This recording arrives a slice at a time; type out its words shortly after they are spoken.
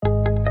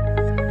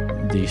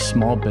the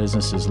small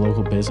businesses,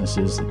 local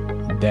businesses,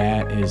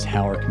 that is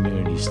how our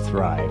communities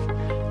thrive.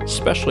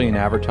 Especially in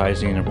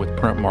advertising and with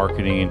print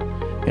marketing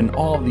and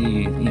all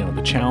the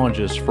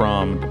challenges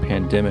from the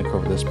pandemic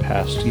over this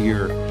past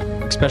year.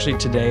 Especially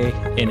today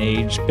in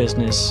age,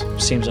 business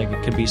seems like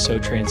it could be so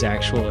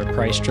transactional or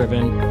price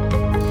driven.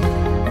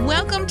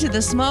 Welcome to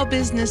the Small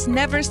Business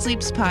Never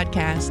Sleeps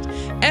podcast.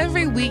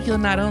 Every week you'll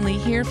not only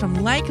hear from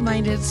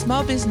like-minded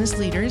small business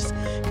leaders,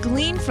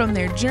 glean from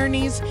their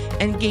journeys,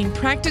 and gain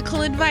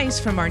practical advice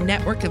from our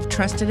network of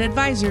trusted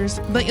advisors,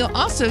 but you'll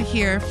also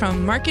hear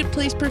from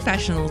marketplace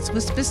professionals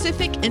with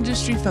specific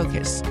industry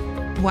focus.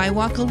 Why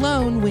walk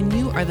alone when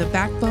you are the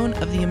backbone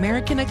of the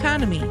American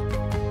economy?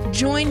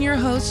 Join your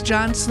hosts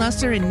John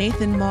Slusser and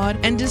Nathan Maud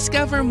and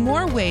discover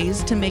more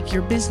ways to make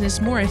your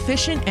business more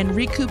efficient and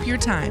recoup your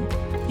time.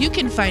 You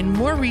can find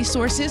more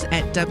resources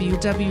at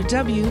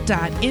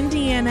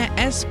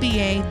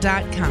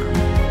www.indianasba.com.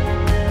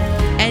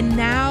 And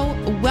now,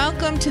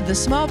 welcome to the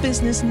Small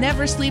Business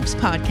Never Sleeps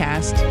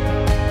podcast.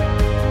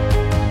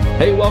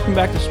 Hey, welcome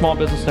back to Small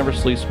Business Never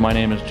Sleeps. My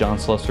name is John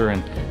Slusser,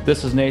 and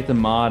this is Nathan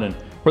Maud, and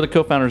we're the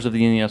co-founders of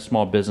the Indiana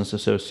Small Business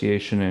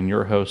Association and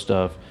your host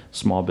of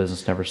Small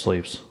Business Never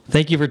Sleeps.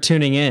 Thank you for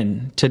tuning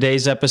in.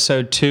 Today's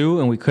episode 2,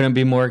 and we couldn't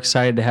be more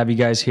excited to have you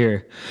guys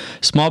here.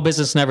 Small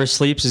Business Never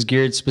Sleeps is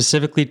geared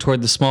specifically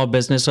toward the small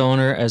business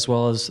owner as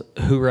well as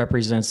who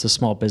represents the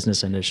small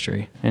business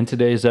industry. In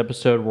today's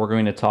episode, we're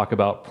going to talk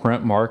about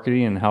print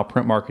marketing and how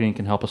print marketing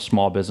can help a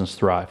small business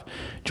thrive.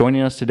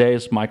 Joining us today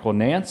is Michael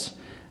Nance,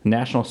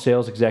 National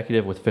Sales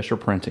Executive with Fisher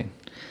Printing.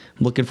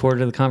 I'm looking forward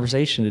to the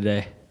conversation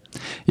today.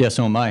 Yeah,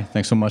 so am I.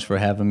 Thanks so much for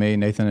having me,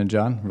 Nathan and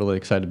John. Really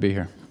excited to be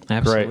here.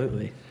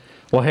 Absolutely. Great.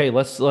 Well, hey,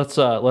 let's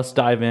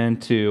dive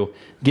into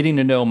getting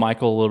to know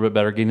Michael a little bit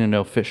better, getting to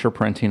know Fisher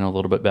Printing a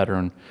little bit better,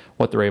 and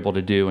what they're able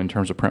to do in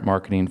terms of print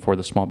marketing for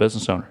the small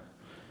business owner.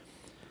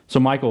 So,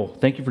 Michael,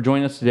 thank you for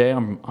joining us today.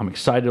 I'm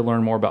excited to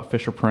learn more about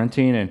Fisher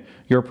Printing and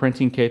your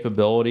printing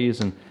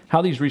capabilities and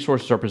how these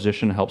resources are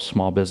positioned to help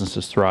small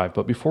businesses thrive.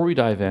 But before we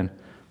dive in,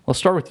 let's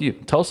start with you.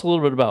 Tell us a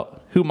little bit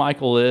about who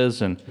Michael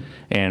is and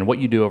what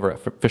you do over at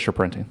Fisher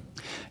Printing.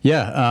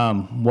 Yeah,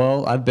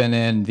 well, I've been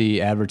in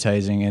the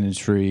advertising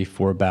industry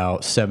for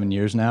about 7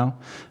 years now.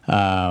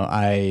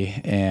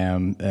 I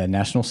am a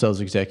national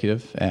sales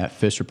executive at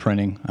Fisher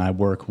Printing. I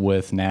work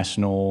with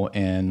national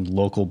and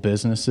local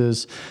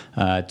businesses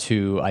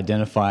to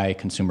identify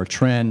consumer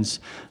trends,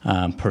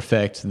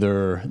 perfect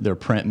their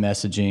print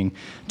messaging,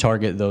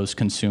 target those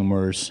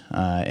consumers,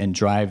 and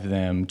drive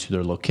them to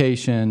their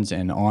locations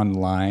and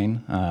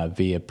online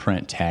via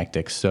print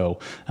tactics. So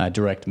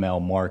direct mail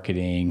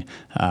marketing,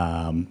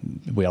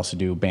 we also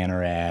do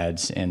banner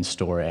ads,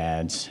 in-store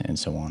ads, and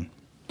so on.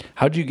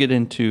 How'd you get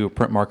into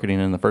print marketing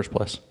in the first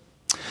place?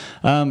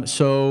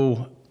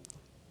 So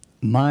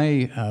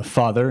my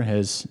father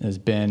has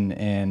been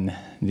in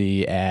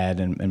the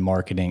ad and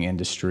marketing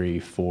industry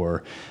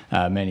for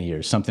many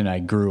years, something I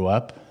grew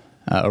up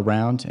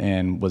around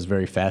and was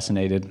very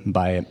fascinated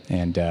by it,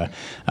 and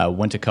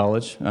went to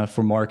college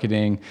for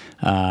marketing.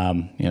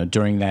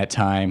 During that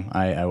time,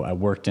 I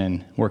worked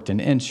in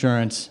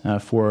insurance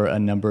for a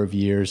number of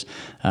years,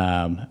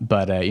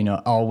 but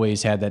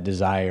always had that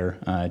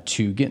desire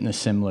to get in a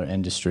similar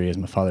industry as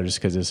my father, just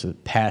because it's a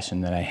passion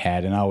that I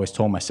had. And I always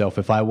told myself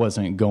if I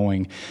wasn't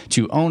going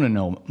to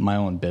own my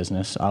own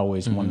business, I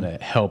always wanted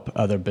to help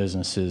other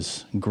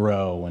businesses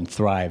grow and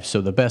thrive.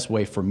 So the best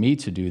way for me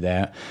to do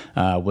that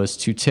was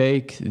to take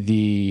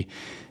the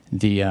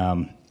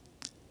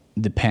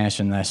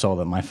passion that I saw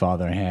that my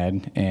father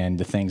had and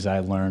the things I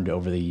learned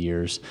over the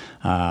years,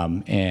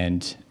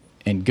 and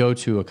go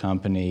to a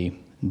company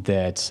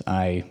that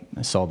I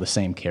saw the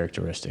same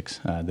characteristics,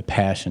 the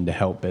passion to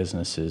help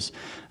businesses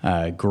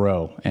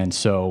grow. And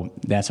so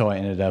that's how I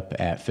ended up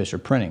at Fisher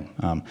Printing.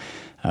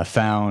 I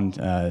found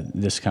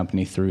this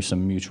company through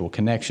some mutual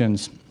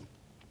connections,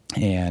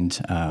 and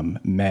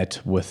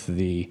met with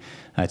the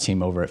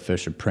team over at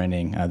Fisher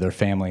Printing. Their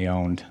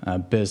family-owned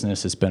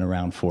business has been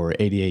around for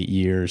 88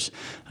 years,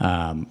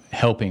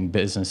 helping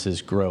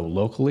businesses grow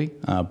locally.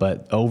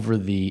 But over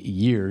the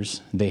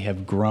years, they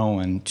have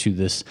grown to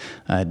this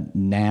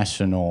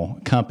national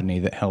company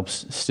that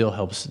still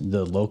helps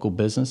the local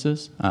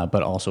businesses,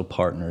 but also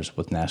partners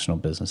with national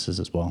businesses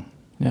as well.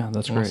 Yeah,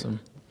 that's great.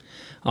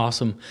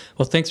 Awesome.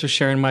 Well, thanks for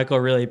sharing, Michael. I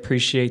really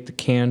appreciate the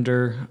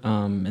candor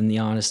and the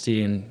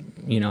honesty, and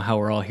how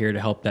we're all here to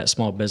help that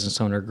small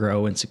business owner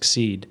grow and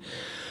succeed.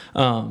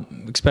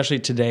 Especially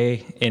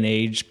today in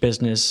age,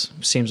 business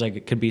seems like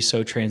it could be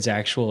so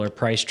transactional or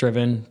price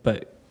driven,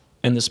 but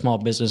in the small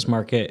business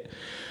market,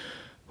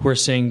 we're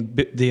seeing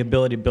the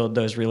ability to build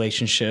those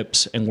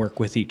relationships and work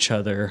with each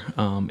other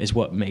is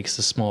what makes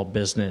the small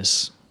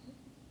business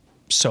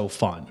so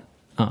fun.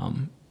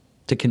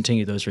 To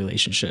continue those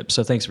relationships.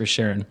 So thanks for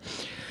sharing.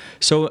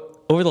 So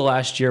over the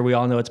last year, we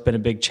all know it's been a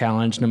big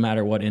challenge no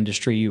matter what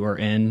industry you are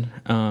in.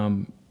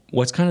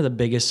 What's kind of the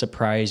biggest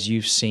surprise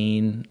you've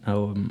seen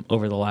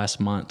over the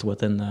last month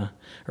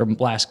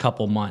last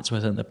couple months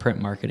within the print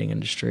marketing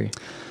industry?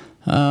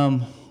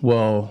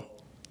 Well,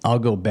 I'll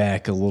go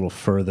back a little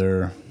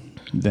further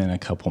than a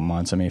couple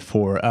months. I mean,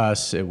 for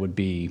us, it would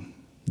be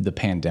the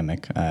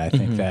pandemic. I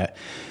think that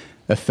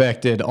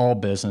affected all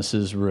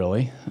businesses,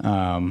 really.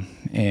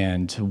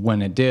 And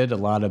when it did, a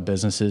lot of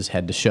businesses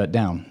had to shut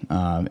down.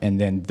 And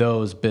then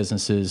those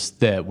businesses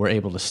that were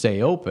able to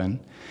stay open,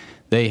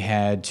 they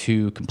had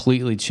to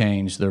completely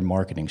change their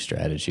marketing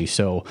strategy.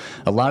 So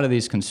a lot of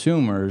these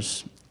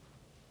consumers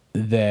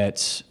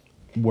that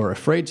were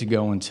afraid to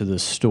go into the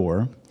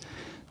store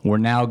were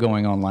now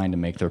going online to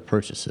make their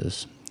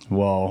purchases.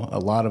 Well, a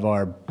lot of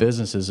our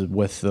businesses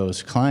with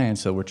those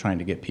clients that we're trying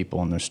to get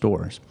people in their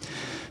stores.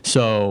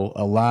 So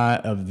a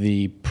lot of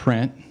the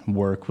print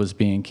work was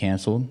being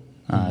canceled.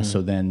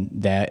 So then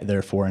that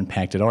therefore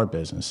impacted our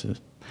businesses.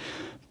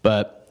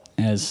 But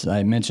as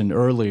I mentioned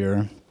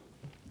earlier,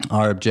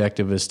 our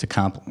objective is to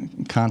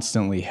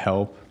constantly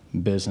help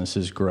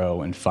businesses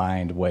grow and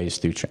find ways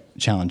through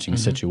challenging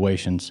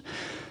situations.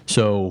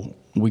 So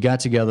we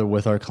got together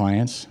with our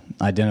clients,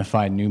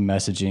 identified new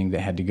messaging that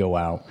had to go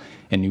out,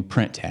 and new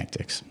print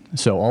tactics.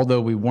 So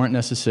although we weren't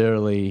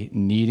necessarily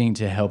needing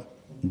to help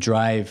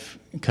drive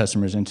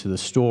customers into the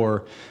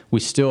store, we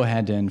still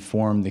had to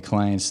inform the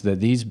clients that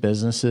these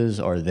businesses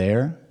are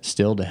there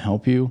still to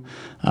help you.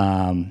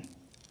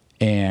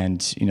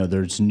 And, you know,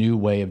 there's a new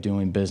way of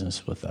doing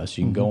business with us.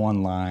 You can go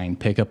online,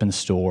 pick up in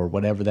store,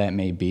 whatever that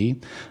may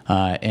be.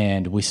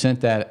 And we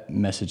sent that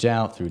message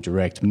out through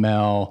direct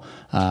mail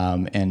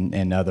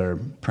and other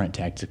print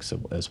tactics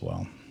as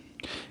well.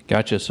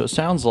 Gotcha. So it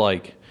sounds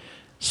like,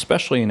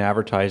 especially in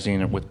advertising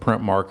and with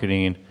print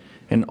marketing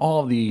and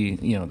all the,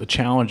 you know, the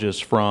challenges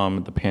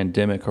from the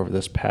pandemic over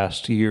this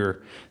past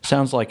year,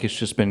 sounds like it's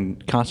just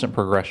been constant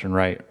progression,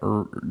 right?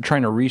 Or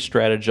trying to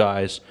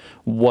re-strategize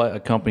what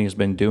a company has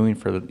been doing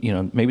for the, you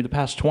know, maybe the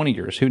past 20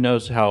 years. Who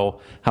knows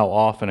how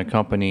often a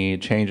company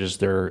changes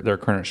their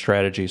current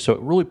strategy. So it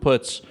really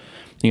puts,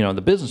 you know,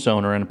 the business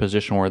owner in a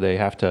position where they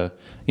have to,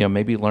 you know,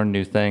 maybe learn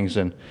new things.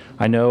 And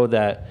I know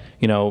that,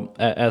 you know,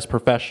 as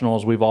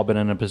professionals, we've all been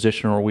in a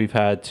position where we've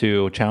had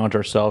to challenge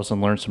ourselves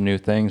and learn some new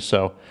things.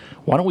 So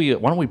why don't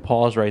we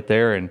pause right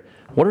there? And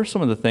what are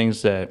some of the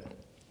things that,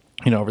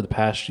 you know, over the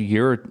past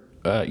year,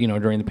 you know,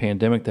 during the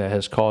pandemic that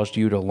has caused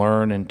you to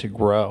learn and to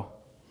grow?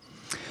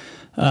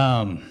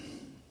 You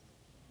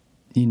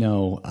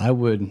know, I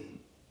would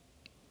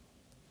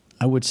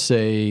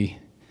say,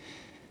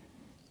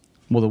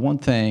 well, the one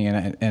thing,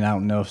 and I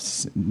don't know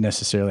if it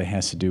necessarily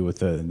has to do with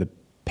the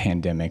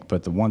pandemic,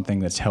 but the one thing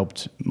that's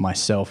helped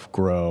myself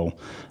grow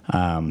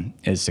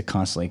is to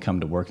constantly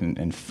come to work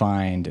and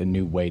find a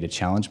new way to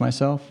challenge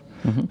myself.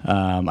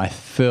 I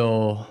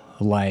feel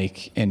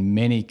like in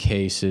many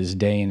cases,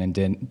 day in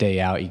and day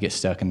out, you get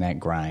stuck in that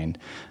grind,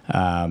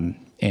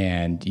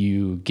 and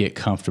you get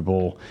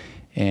comfortable,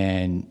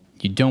 and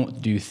you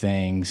don't do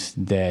things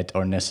that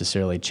are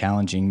necessarily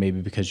challenging, maybe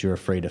because you're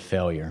afraid of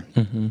failure.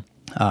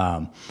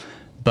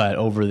 But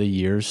over the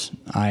years,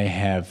 I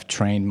have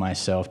trained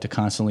myself to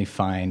constantly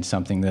find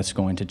something that's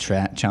going to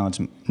challenge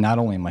not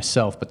only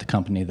myself, but the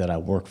company that I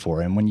work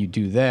for. And when you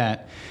do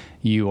that,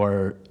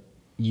 you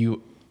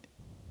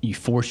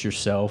force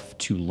yourself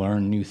to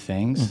learn new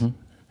things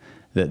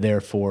that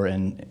therefore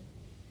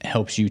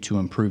helps you to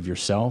improve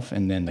yourself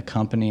and then the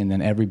company and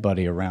then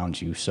everybody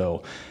around you.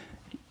 So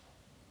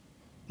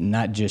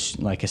not just,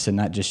 like I said,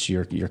 not just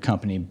your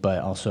company,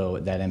 but also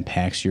that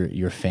impacts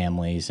your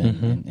families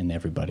and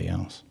everybody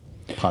else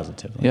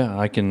positively. Yeah,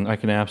 I can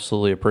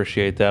absolutely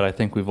appreciate that. I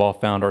think we've all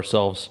found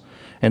ourselves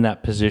in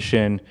that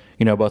position,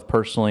 you know, both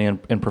personally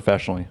and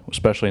professionally,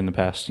 especially in the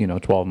past, you know,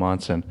 12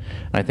 months. And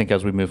I think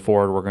as we move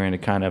forward, we're going to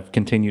kind of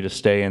continue to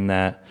stay in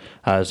that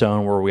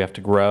zone where we have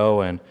to grow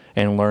and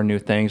learn new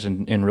things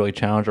and really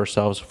challenge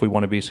ourselves if we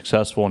want to be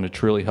successful and to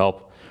truly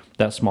help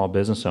that small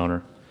business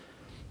owner.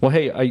 Well,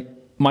 hey,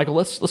 Michael,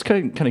 let's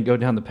kind of go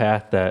down the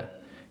path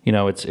that, you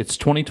know, it's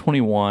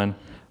 2021.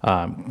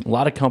 A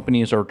lot of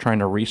companies are trying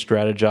to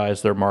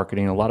re-strategize their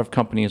marketing. A lot of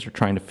companies are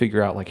trying to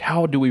figure out, like,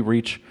 how do we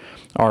reach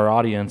our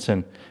audience?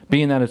 And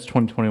being that it's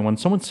 2021,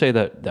 some would say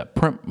that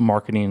print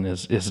marketing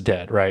is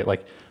dead, right?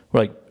 Like,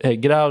 we're like, hey,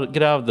 get out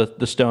of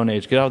the Stone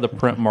Age, get out of the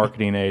print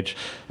marketing age.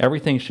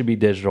 Everything should be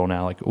digital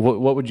now. Like,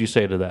 what would you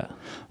say to that?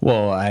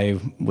 Well, I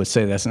would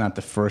say that's not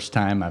the first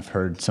time I've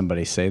heard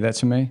somebody say that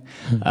to me.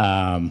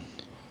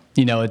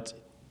 You know,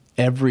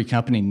 every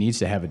company needs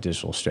to have a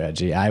digital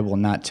strategy. I will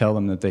not tell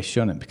them that they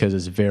shouldn't because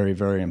it's very,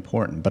 very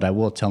important, but I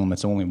will tell them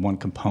it's only one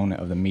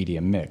component of the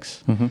media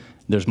mix.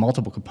 There's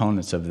multiple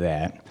components of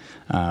that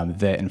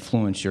that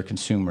influence your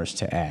consumers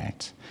to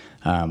act.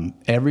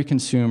 Every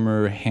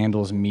consumer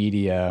handles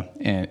media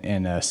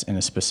in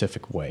a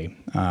specific way.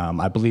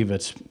 I believe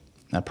it's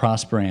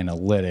Prosper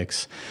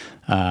Analytics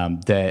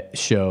that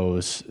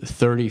shows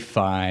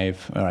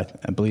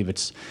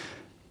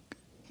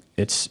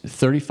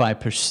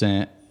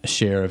 35%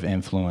 share of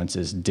influence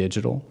is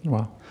digital.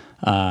 Wow.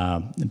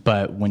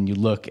 But when you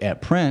look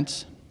at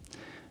print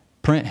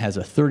has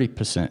a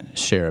 30%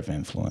 share of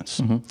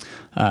influence.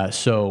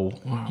 So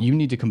you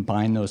need to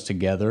combine those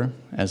together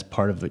as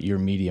part of your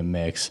media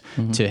mix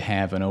to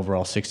have an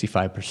overall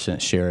 65%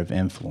 share of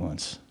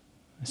influence.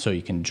 so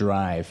you can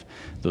drive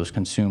those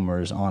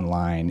consumers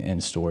online,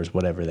 in stores,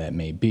 whatever that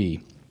may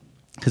be.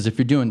 Because if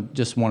you're doing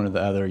just one or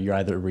the other, you're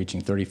either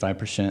reaching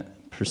 35%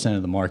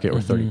 of the market or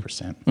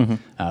 30%.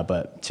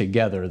 But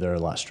together, they're a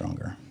lot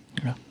stronger.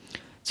 Yeah.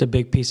 It's a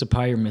big piece of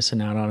pie you're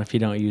missing out on if you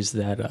don't use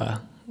that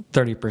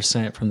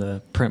 30% from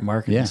the print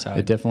marketing side.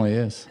 It definitely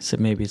is. So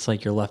maybe it's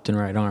like your left and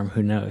right arm.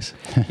 Who knows?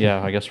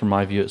 Yeah, I guess from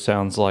my view, it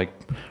sounds like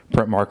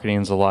print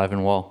marketing is alive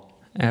and well.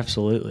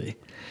 Absolutely.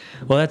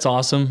 Well, that's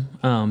awesome.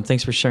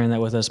 Thanks for sharing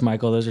that with us,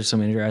 Michael. Those are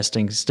some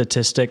interesting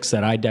statistics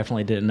that I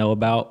definitely didn't know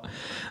about.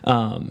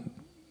 And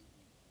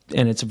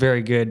it's a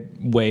very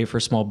good way for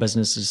small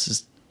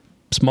businesses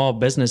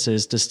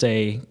to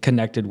stay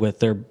connected with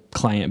their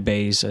client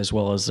base as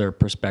well as their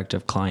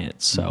prospective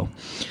clients. So,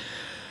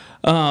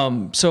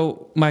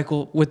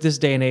 Michael, with this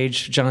day and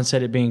age, John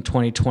said it being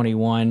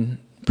 2021,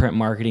 print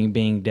marketing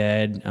being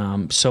dead,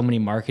 so many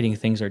marketing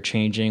things are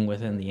changing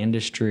within the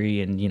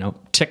industry, and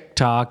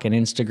TikTok and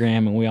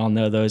Instagram, and we all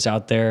know those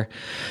out there.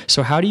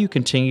 So how do you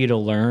continue to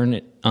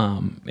learn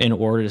in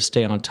order to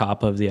stay on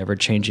top of the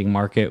ever-changing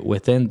market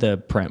within the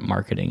print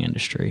marketing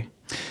industry?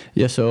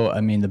 Yeah, so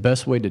the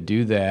best way to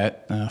do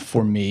that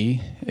for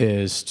me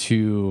is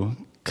to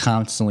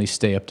constantly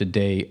stay up to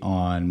date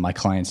on my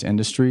clients'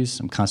 industries.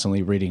 I'm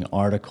constantly reading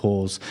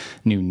articles,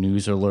 new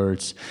news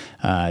alerts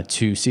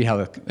to see how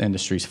the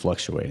industry is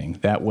fluctuating.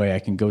 That way I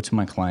can go to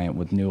my client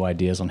with new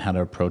ideas on how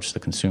to approach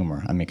the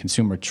consumer.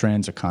 Consumer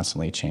trends are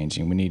constantly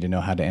changing. We need to know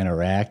how to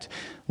interact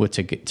with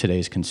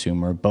today's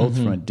consumer, both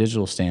from a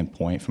digital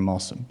standpoint,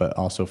 but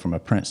also from a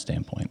print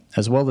standpoint,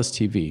 as well as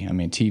TV.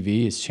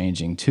 TV is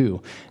changing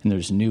too, and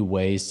there's new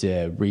ways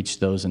to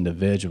reach those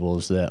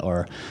individuals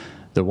that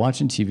they're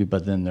watching TV,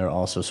 but then they're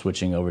also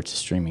switching over to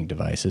streaming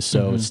devices.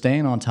 So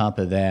staying on top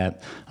of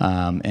that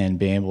and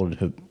being able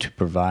to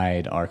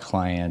provide our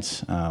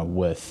clients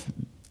with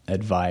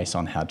advice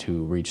on how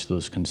to reach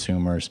those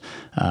consumers,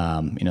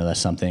 that's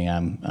something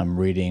I'm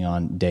reading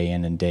on day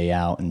in and day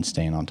out and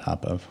staying on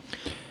top of.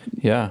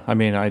 Yeah,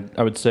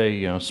 I would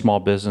say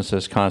small business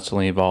is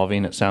constantly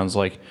evolving. It sounds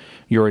like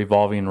you're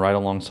evolving right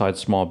alongside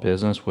small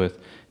business with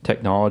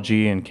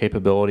technology and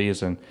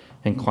capabilities and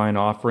client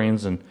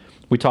offerings. And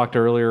we talked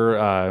earlier,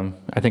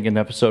 I think in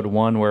episode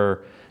 1,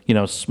 where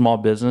small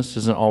business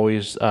isn't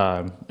always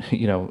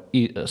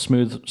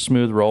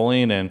smooth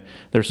rolling, and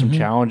there's some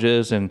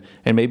challenges and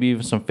maybe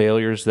even some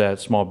failures that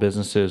small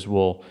businesses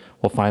will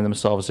find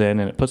themselves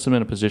in, and it puts them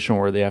in a position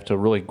where they have to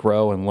really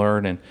grow and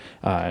learn and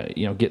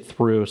get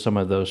through some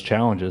of those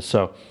challenges.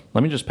 So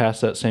let me just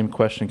pass that same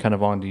question kind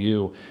of on to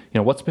you.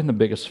 What's been the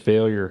biggest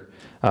failure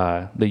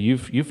that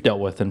you've dealt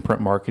with in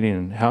print marketing,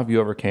 and how have you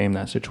overcame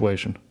that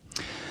situation?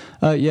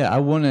 I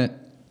wouldn't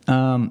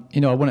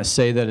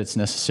say that it's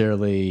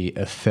necessarily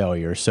a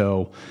failure.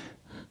 So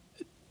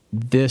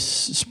this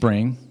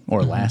spring,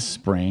 or last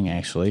spring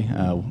actually,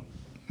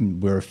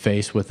 we were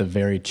faced with a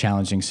very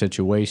challenging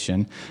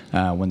situation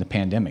when the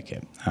pandemic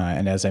hit.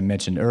 And as I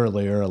mentioned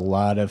earlier, a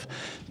lot of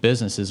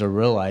businesses are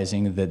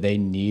realizing that they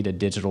need a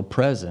digital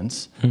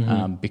presence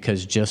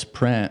because just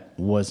print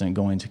wasn't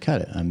going to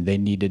cut it. They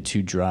needed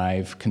to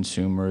drive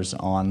consumers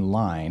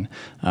online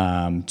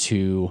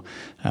to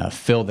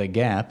fill the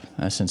gap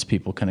since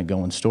people couldn't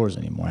go in stores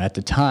anymore. At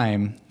the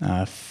time,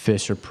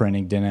 Fisher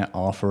Printing didn't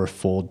offer a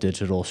full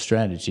digital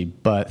strategy,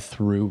 but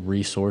through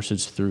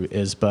resources through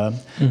ISBA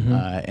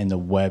and the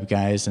web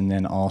guys, and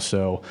then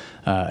also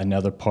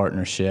another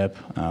partnership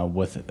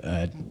with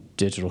a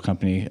digital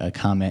company,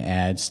 Comment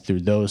Ads.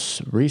 Through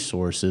those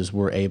resources,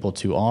 we're able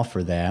to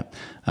offer that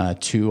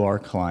to our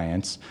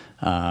clients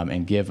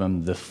and give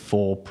them the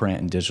full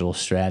print and digital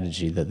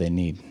strategy that they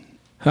need.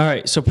 All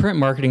right, so print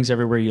marketing's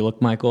everywhere you look,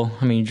 Michael.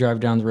 You drive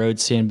down the road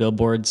seeing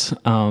billboards.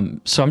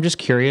 So I'm just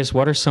curious,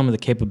 what are some of the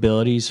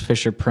capabilities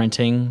Fisher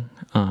Printing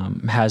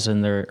has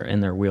in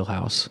their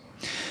wheelhouse?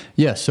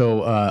 Yeah,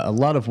 so a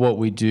lot of what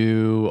we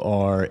do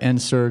are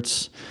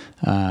inserts.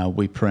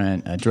 We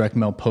print direct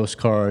mail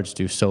postcards,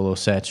 do solo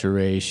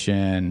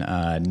saturation,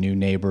 new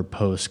neighbor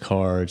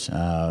postcards.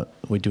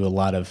 We do a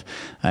lot of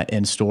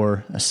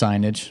in-store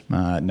signage.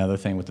 Another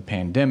thing with the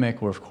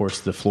pandemic, where of course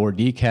the floor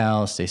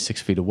decals stay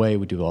 6 feet away.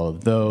 We do all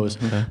of those.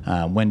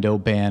 Window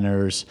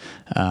banners,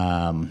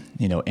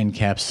 end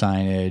cap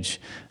signage,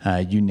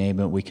 you name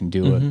it, we can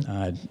do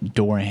it.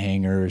 Door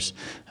hangers.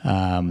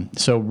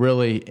 So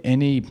really,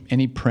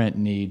 any print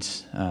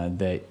needs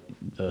that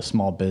the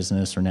small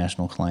business or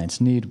national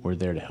clients need, we're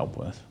there to help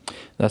with.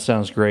 That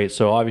sounds great.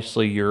 So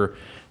obviously you're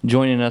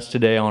joining us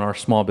today on our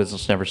Small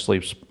Business Never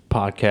Sleeps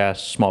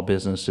podcast. Small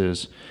business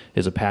is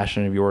a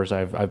passion of yours.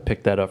 I've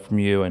picked that up from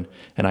you, and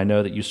I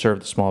know that you serve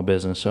the small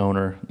business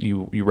owner.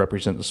 You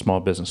represent the small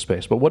business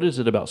space. But what is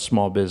it about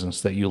small business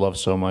that you love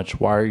so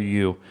much? Why are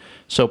you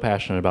so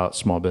passionate about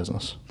small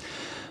business?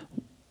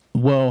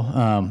 Well,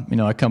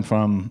 I come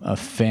from a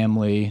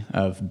family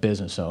of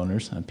business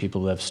owners,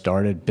 people that have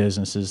started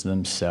businesses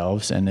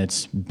themselves, and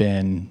it's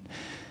been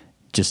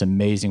just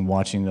amazing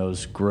watching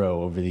those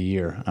grow over the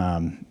year.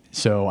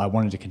 So I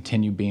wanted to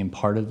continue being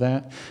part of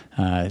that.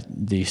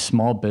 The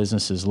small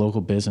businesses,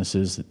 local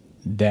businesses,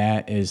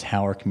 that is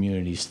how our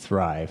communities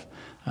thrive.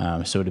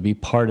 So to be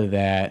part of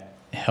that,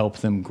 help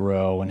them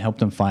grow and help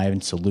them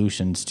find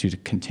solutions to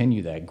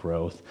continue that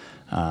growth,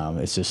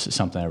 it's just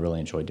something I really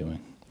enjoy doing.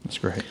 That's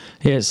great.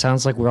 Yeah, it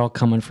sounds like we're all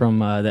coming from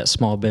that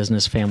small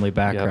business family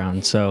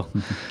background, so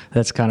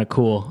that's kind of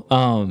cool.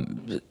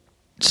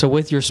 So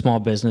with your small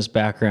business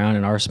background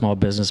and our small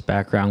business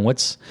background,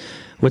 what's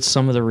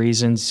some of the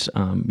reasons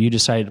you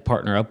decided to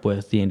partner up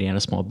with the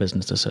Indiana Small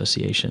Business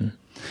Association?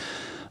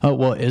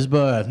 Well,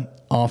 ISBA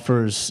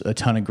offers a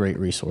ton of great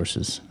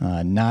resources,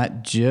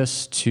 not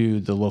just to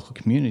the local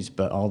communities,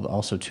 but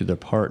also to their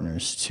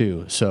partners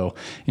too. So,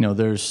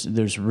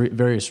 there's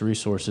various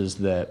resources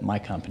that my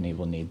company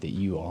will need that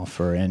you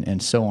offer,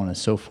 and so on and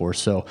so forth.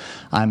 So,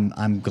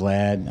 I'm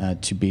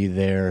glad to be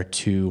there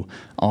to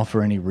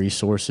offer any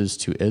resources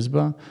to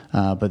ISBA,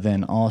 but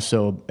then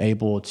also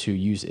able to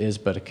use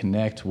ISBA to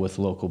connect with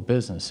local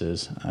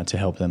businesses to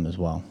help them as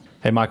well.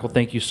 Hey, Michael,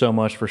 thank you so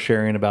much for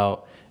sharing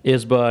about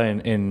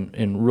ISBA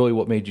and really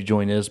what made you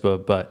join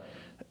ISBA. But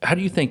how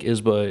do you think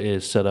ISBA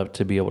is set up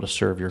to be able to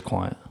serve your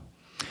client?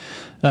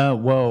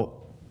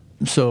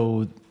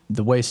 So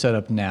the way it's set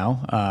up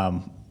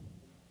now,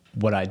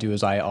 what I do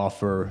is I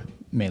offer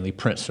mainly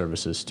print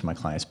services to my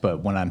clients.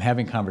 But when I'm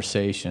having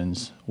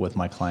conversations with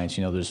my clients,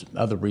 there's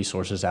other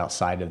resources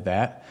outside of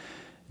that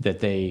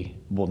they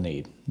will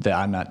need that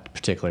I'm not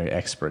particularly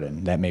expert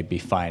in. That may be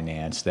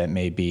finance, that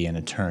may be an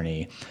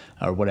attorney,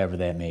 or whatever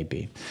that may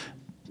be.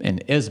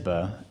 And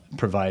ISBA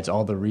provides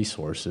all the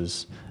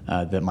resources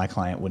that my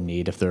client would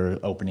need if they're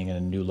opening in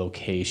a new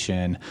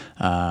location,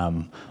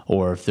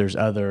 or if there's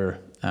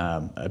other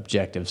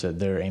objectives that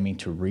they're aiming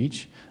to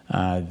reach.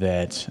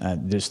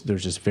 There's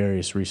just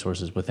various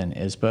resources within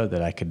ISBA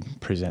that I could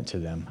present to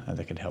them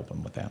that could help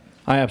them with that.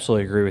 I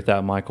absolutely agree with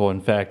that, Michael.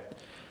 In fact,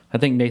 I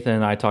think Nathan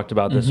and I talked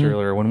about this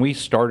earlier. When we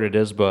started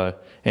ISBA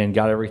and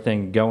got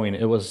everything going,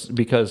 it was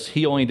because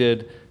he only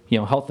did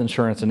health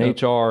insurance and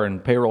HR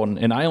and payroll,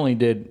 and I only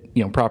did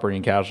property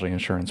and casualty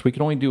insurance. We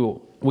can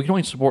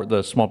only support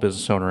the small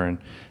business owner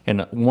in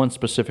one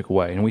specific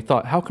way. And we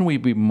thought, how can we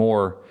be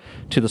more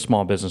to the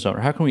small business owner?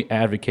 How can we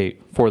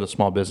advocate for the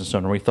small business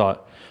owner? We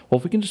thought, well,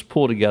 if we can just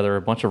pull together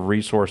a bunch of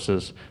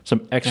resources,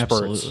 some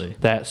experts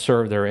that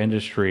serve their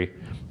industry,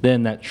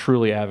 then that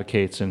truly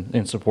advocates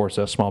and supports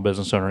that small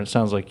business owner. It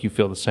sounds like you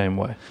feel the same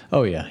way.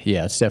 Oh yeah,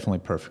 it's definitely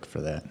perfect for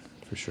that.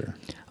 For sure.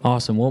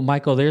 Awesome. Well,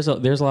 Michael, there's a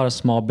lot of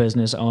small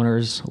business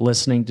owners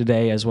listening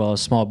today, as well as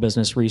small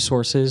business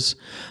resources.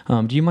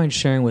 Do you mind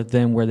sharing with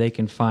them where they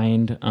can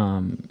find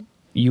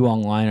you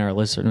online, our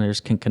listeners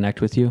can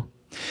connect with you?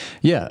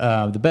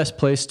 Yeah, the best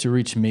place to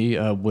reach me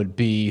would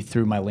be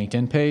through my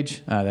LinkedIn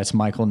page. That's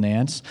Michael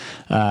Nance.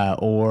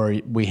 Or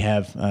we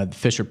have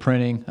Fisher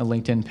Printing, a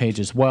LinkedIn page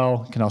as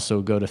well. You can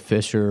also go to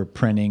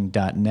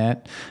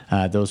fisherprinting.net.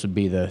 Those would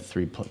be the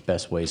three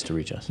best ways to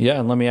reach us. Yeah,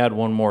 and let me add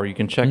one more. You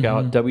can check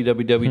out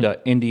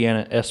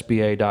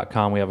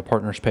www.indianasba.com. We have a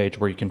partners page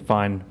where you can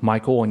find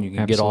Michael and you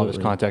can get all of his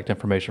contact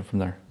information from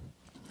there.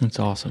 That's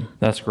awesome.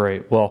 That's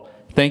great. Well,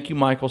 thank you,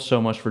 Michael,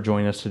 so much for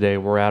joining us today.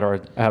 We're at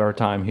our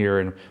time here,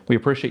 and we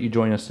appreciate you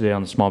joining us today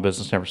on the Small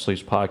Business Never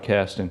Sleeps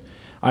podcast. And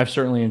I've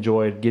certainly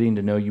enjoyed getting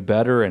to know you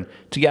better and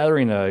to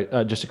gathering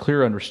just a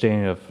clear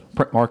understanding of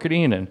print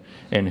marketing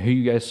and who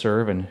you guys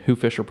serve and who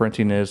Fisher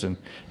Printing is and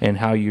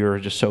how you're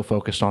just so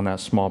focused on that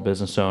small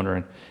business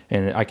owner.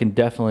 And I can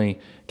definitely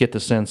get the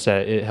sense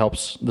that it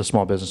helps the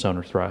small business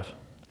owner thrive.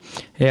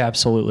 Yeah,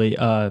 absolutely.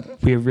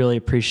 We really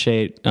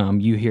appreciate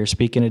you here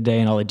speaking today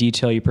and all the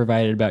detail you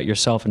provided about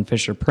yourself and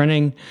Fisher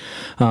Printing,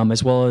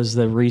 as well as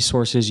the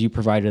resources you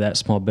provide to that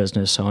small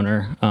business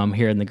owner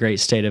here in the great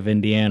state of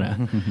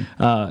Indiana.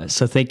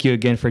 So thank you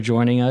again for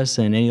joining us.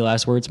 And any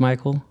last words,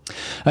 Michael?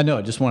 No,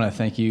 I just want to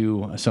thank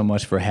you so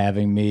much for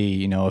having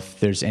me. If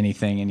there's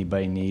anything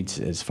anybody needs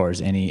as far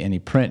as any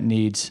print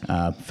needs,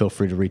 feel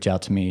free to reach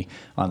out to me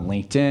on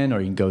LinkedIn, or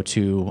you can go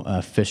to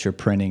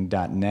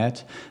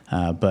fisherprinting.net.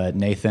 But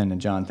Nathan and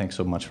John, thanks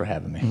so much for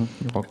having me.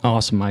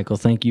 Awesome, Michael.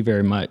 Thank you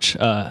very much.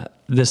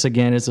 This,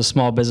 again, is the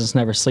Small Business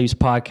Never Sleeps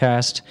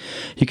podcast.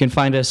 You can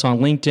find us on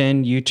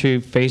LinkedIn,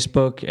 YouTube,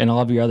 Facebook, and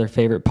all of your other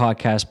favorite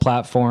podcast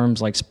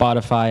platforms like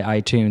Spotify,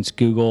 iTunes,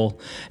 Google,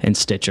 and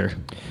Stitcher.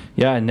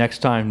 Yeah, and next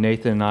time,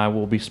 Nathan and I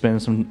will be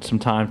spending some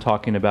time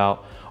talking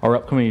about our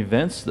upcoming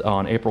events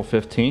on April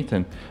 15th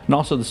and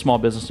also the Small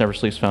Business Never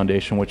Sleeps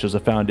Foundation, which is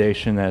a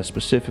foundation that is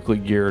specifically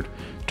geared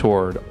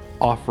toward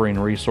offering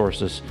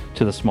resources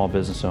to the small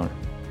business owner.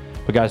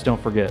 But guys,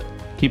 don't forget,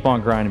 keep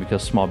on grinding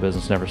because small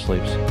business never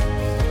sleeps.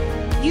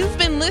 You've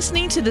been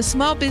listening to the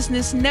Small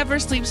Business Never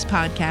Sleeps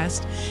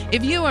podcast.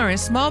 If you are a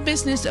small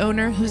business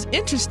owner who's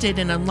interested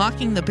in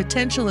unlocking the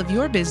potential of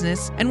your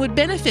business and would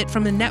benefit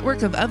from a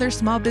network of other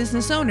small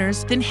business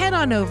owners, then head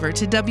on over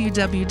to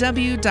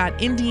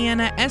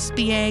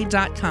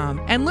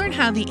www.indianasba.com and learn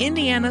how the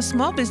Indiana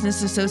Small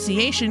Business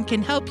Association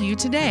can help you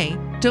today.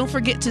 Don't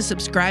forget to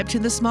subscribe to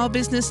the Small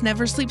Business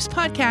Never Sleeps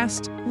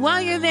podcast.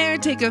 While you're there,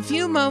 take a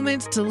few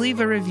moments to leave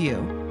a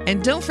review.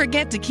 And don't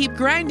forget to keep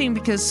grinding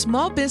because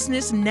small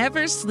business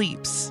never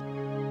sleeps.